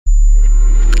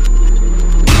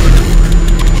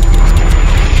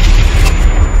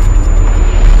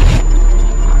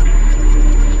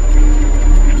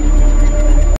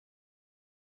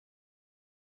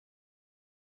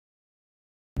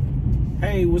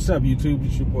What's up, YouTube?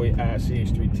 It's your boy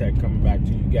ICH3 Tech coming back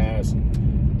to you guys.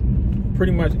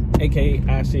 Pretty much, aka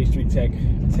ICH3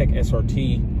 Tech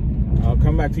SRT. I'll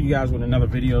come back to you guys with another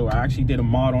video. I actually did a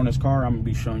mod on this car. I'm gonna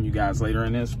be showing you guys later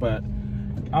in this, but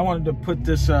I wanted to put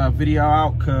this video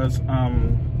out because I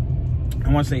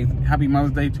want to say Happy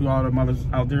Mother's Day to all the mothers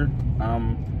out there.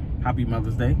 Happy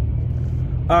Mother's Day.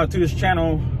 To this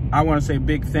channel, I want to say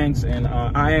big thanks, and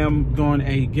I am doing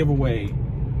a giveaway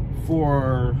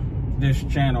for this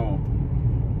channel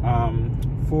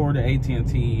for the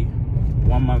at&t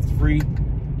 1 month free.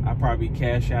 I'll probably be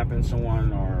cash apping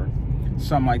someone or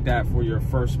something like that for your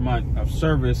first month of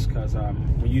service, because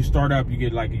when you start up, you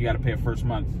get you got to pay a first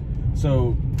month.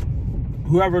 So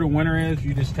whoever the winner is,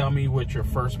 you just tell me what your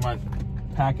first month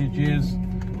package is,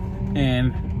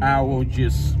 and I will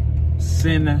just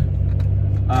send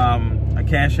a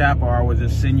cash app, or I will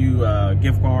just send you a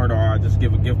gift card, or I'll just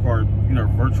give a gift card, you know,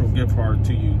 virtual gift card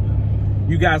to you.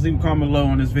 You guys leave a comment below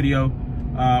on this video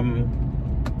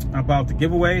about the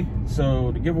giveaway.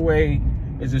 So the giveaway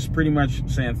is just pretty much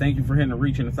saying thank you for hitting the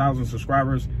reaching 1,000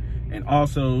 subscribers, and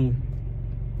also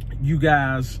you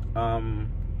guys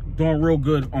doing real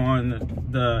good on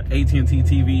the at&t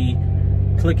TV,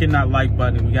 clicking that like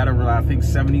button. We got over, I think,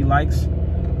 70 likes,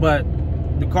 but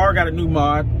the car got a new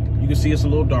mod. You can see it's a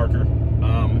little darker.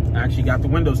 I actually got the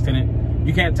windows tinted.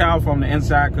 You can't tell from the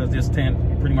inside because this tint,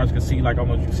 you pretty much can see like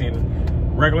almost you see it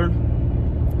regular.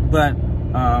 But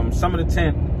some of the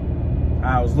tint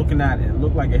I was looking at, it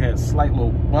looked like it had slight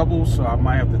little bubbles, so I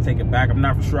might have to take it back. I'm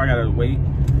not for sure. I gotta wait,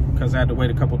 because I had to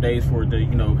wait a couple days for it to,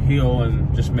 you know, heal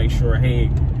and just make sure, hey,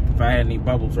 if I had any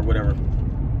bubbles or whatever.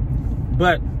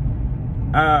 But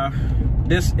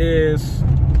this is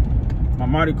my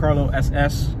Monte Carlo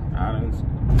SS. I'm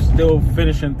still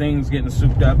finishing things, getting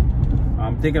souped up.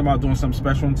 I'm thinking about doing something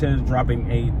special instead, dropping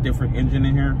a different engine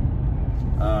in here.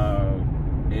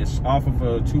 It's off of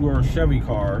a two-door Chevy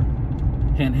car.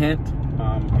 Hint, hint.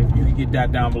 If you can get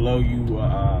that down below, you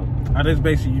I just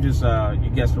basically you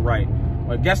guessed it right.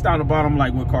 But guess down the bottom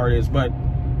like what car it is. But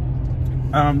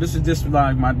this is just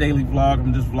like my daily vlog.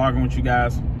 I'm just vlogging with you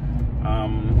guys.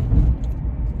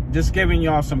 Just giving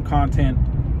y'all some content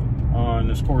on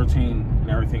this quarantine and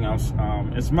everything else.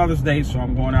 It's Mother's Day, so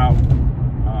I'm going out.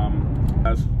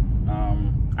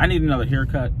 I need another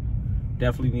haircut.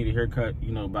 Definitely need a haircut,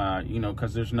 you know,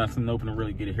 because there's nothing open to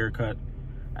really get a haircut.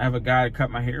 I have a guy to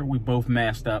cut my hair. We both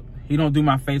masked up. He don't do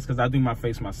my face because I do my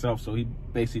face myself, so he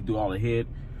basically do all the head.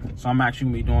 So I'm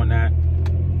actually gonna be doing that.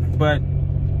 But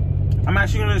I'm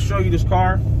actually gonna show you this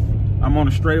car. I'm on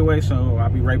a straightaway, so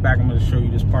I'll be right back. I'm gonna show you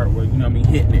this part where, you know, me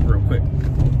hitting it real quick.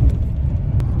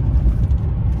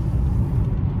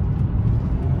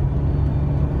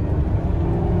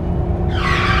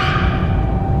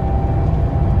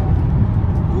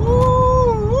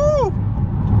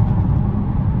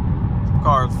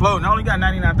 Floating. I only got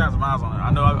 99,000 miles on it. I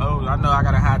know I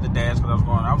gotta hide the dash because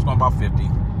I was going about 50.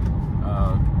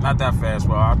 Not that fast.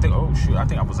 Well, I think, oh shoot, I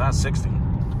think I was at 60.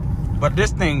 But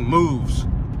this thing moves.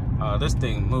 This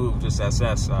thing moves. This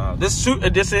SS.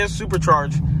 This is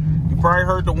supercharged. You probably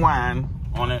heard the whine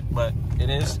on it, but it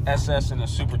is SS and a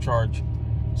supercharged.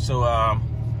 So I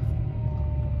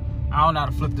don't know how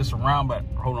to flip this around, but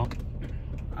hold on.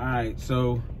 All right,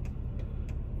 so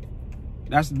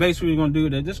that's basically what we're gonna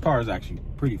do. This car is actually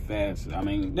pretty fast. I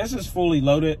mean, this is fully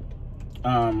loaded.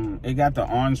 It got the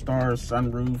OnStar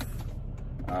sunroof.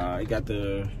 It got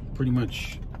the pretty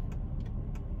much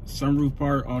sunroof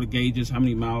part, all the gauges, how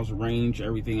many miles range,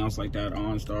 everything else like that.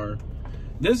 OnStar.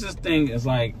 This thing is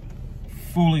like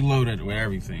fully loaded with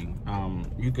everything.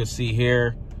 You can see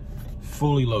here,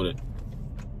 fully loaded.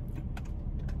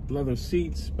 Leather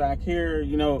seats back here.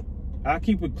 You know, I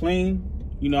keep it clean.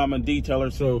 You know, I'm a detailer,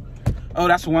 so. Oh,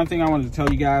 that's the one thing I wanted to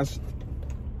tell you guys.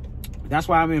 That's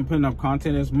why I haven't been putting up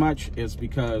content as much, is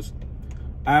because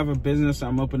I have a business.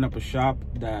 I'm opening up a shop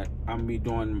that I'm gonna be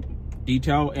doing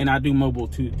detail, and I do mobile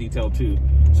detail too.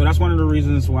 So that's one of the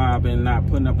reasons why I've been not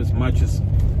putting up as much as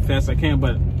fast as I can,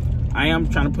 but I am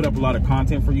trying to put up a lot of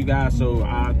content for you guys. So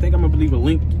I think I'm gonna leave a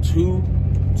link to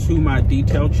my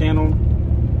detail channel.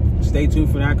 Stay tuned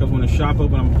for that, because when the shop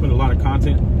opens, I'm gonna put a lot of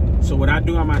content. So what I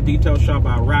do on my detail shop,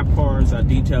 I wrap cars, I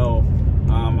detail.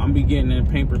 I'm gonna be getting in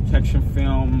paint protection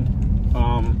film,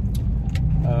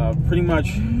 pretty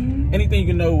much anything you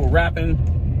can know with wrapping,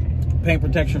 paint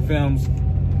protection films,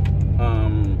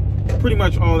 pretty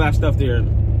much all that stuff there.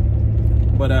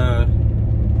 But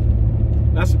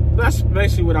that's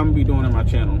basically what I'm gonna be doing on my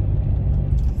channel.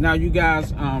 Now, you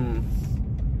guys, now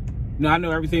I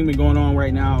know everything been going on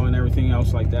right now and everything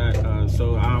else like that.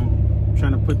 So I'm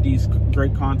trying to put these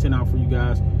great content out for you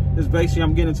guys. This basically,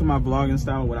 I'm getting into my vlogging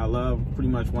style, what I love, pretty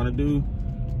much want to do.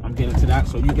 I'm getting into that.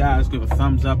 So you guys give a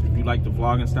thumbs up if you like the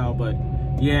vlogging style. But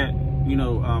yeah, you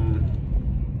know,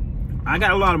 I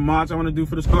got a lot of mods I want to do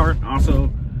for this car.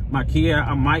 Also, my Kia,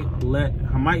 I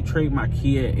might trade my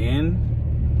Kia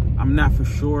in. I'm not for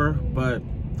sure, but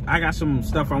I got some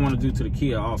stuff I want to do to the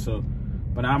Kia also.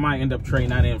 But I might end up trading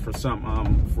that in for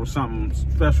something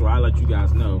special. I'll let you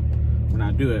guys know when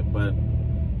I do it. But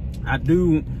I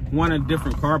do want a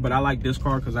different car, but I like this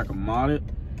car because I can mod it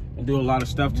and do a lot of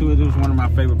stuff to it. It was one of my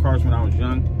favorite cars when I was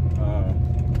young.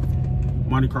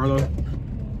 Monte Carlo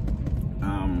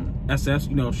SS,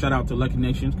 you know, shout out to Lucky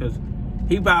Nations, because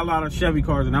he buy a lot of Chevy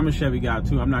cars, and I'm a Chevy guy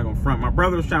too. I'm not gonna front. My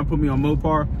brother was trying to put me on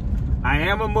Mopar. I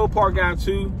am a Mopar guy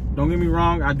too. Don't get me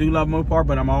wrong, I do love Mopar,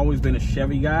 but I'm always been a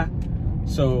Chevy guy.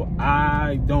 So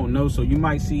I don't know. So you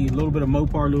might see a little bit of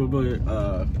Mopar, a little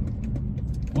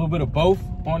bit of both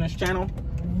on this channel,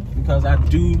 because I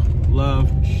do love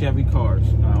Chevy cars.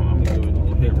 I'm gonna give it a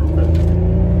little hit real quick.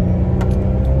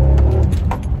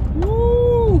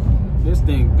 Woo! This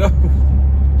thing goes.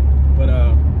 But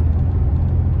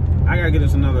I gotta get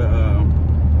us another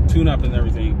tune-up and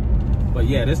everything. But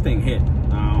yeah, this thing hit.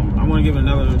 I want to give it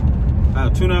another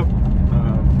tune-up,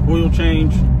 oil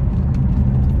change.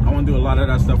 I want to do a lot of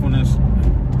that stuff on this.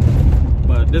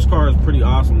 But this car is pretty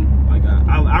awesome. Like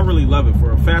I really love it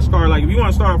for a fast car. Like if you want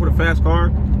to start off with a fast car,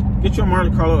 get your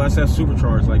Monte Carlo SS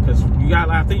supercharged. Like, cause you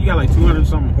got, I think you got like 200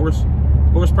 something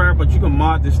horsepower, but you can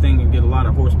mod this thing and get a lot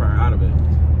of horsepower out of it.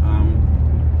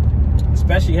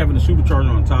 Especially having the supercharger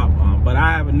on top. But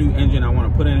I have a new engine I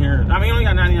want to put in here. I mean, it only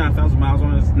got 99,000 miles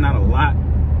on it. It's not a lot,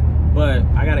 but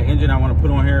I got an engine I want to put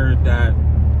on here that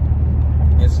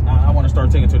I want to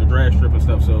start taking to the drag strip and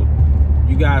stuff. So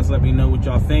you guys let me know what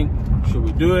y'all think. Should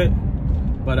we do it?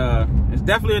 But it's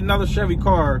definitely another Chevy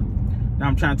car that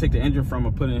I'm trying to take the engine from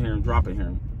and put in here and drop it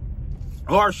here.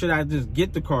 Or should I just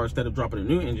get the car instead of dropping a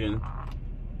new engine,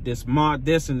 this mod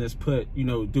this and this put, you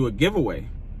know, do a giveaway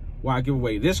while I give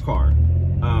away this car.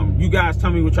 You guys tell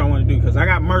me what y'all want to do, because I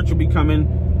got merch will be coming,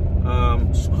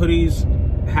 hoodies,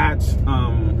 hats,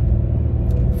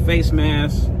 face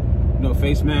masks,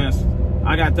 face masks.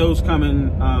 I got those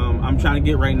coming. I'm trying to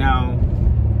get right now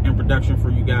in production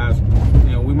for you guys.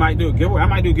 And we might do a giveaway. I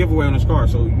might do a giveaway on this car,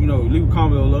 so leave a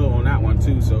comment below on that one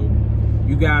too. So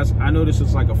you guys, I know this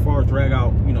is like a far drag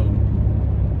out,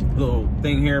 little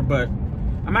thing here, but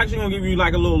I'm actually gonna give you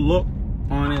like a little look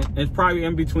on it. It's probably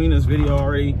in between this video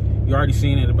already. You already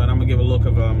seen it, but I'm gonna give a look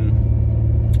of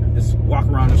this walk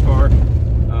around this car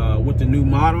with the new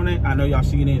mod on it. I know y'all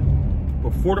seen it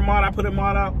before the mod. I put a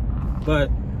mod out, but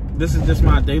this is just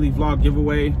my daily vlog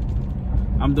giveaway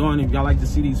I'm doing. If y'all like to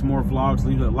see these more vlogs,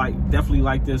 leave a like, definitely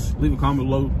like this, leave a comment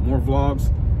below, more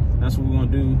vlogs. That's what we're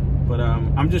gonna do. But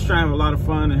I'm just trying to have a lot of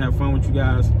fun and have fun with you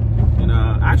guys. And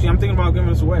actually, I'm thinking about giving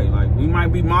this away. Like, we might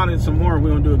be modding some more. We're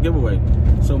gonna do a giveaway.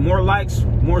 So more likes,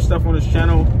 more stuff on this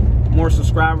channel, more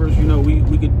subscribers.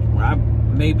 I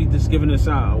may be just giving this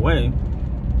away.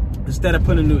 Instead of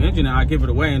putting a new engine out, I give it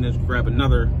away and just grab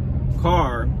another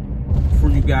car for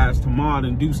you guys to mod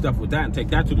and do stuff with that and take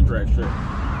that to the drag strip.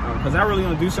 Because I really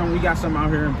want to do something. We got something out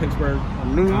here in Pittsburgh. A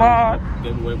new mod.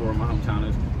 Giveaway where my hometown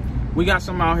is. We got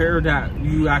some out here that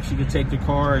you actually can take the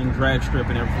car and drag strip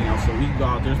and everything else. So we can go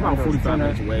out there. It's about 45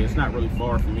 minutes away. It's not really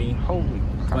far from me. Holy.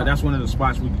 But that's one of the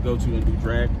spots we could go to and do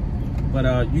drag.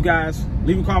 But you guys,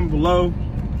 leave a comment below.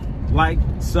 Like,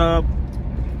 sub.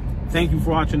 Thank you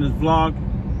for watching this vlog.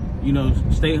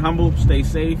 Stay humble, stay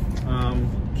safe.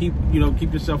 Keep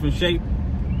yourself in shape.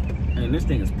 And this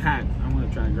thing is packed. I'm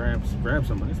gonna try and grab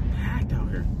something. It's packed out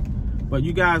here. But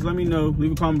you guys, let me know.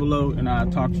 Leave a comment below, and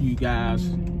I'll talk to you guys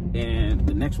in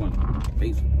the next one.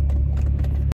 Peace.